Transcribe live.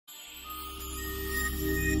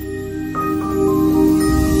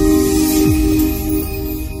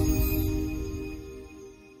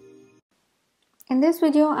this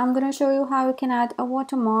video, I'm going to show you how you can add a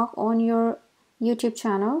watermark on your YouTube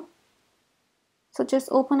channel. So just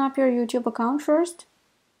open up your YouTube account first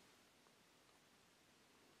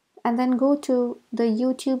and then go to the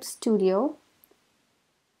YouTube Studio.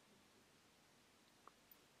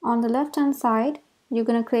 On the left hand side, you're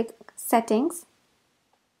going to click Settings.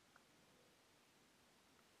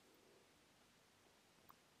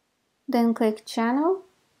 Then click Channel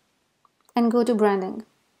and go to Branding.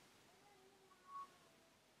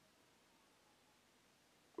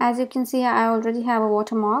 As you can see, I already have a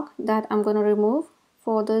watermark that I'm going to remove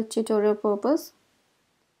for the tutorial purpose.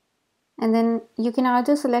 And then you can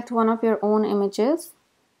either select one of your own images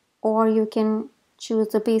or you can choose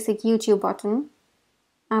the basic YouTube button.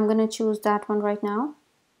 I'm going to choose that one right now.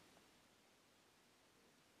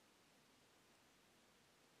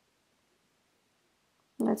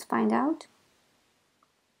 Let's find out.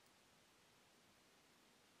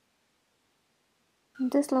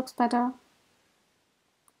 This looks better.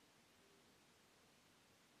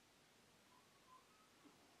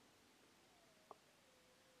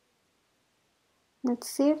 Let's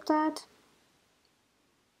save that.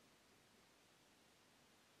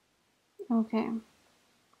 Okay.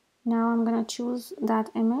 Now I'm gonna choose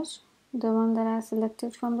that image, the one that I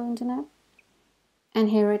selected from the internet.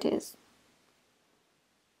 And here it is.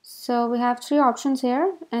 So we have three options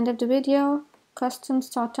here: end of the video, custom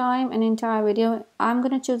start time, and entire video. I'm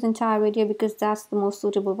gonna choose entire video because that's the most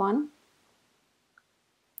suitable one.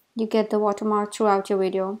 You get the watermark throughout your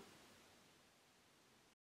video.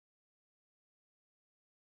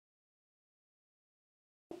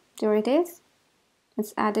 There it is.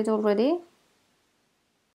 It's added already.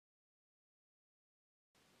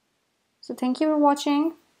 So thank you for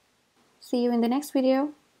watching. See you in the next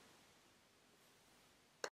video.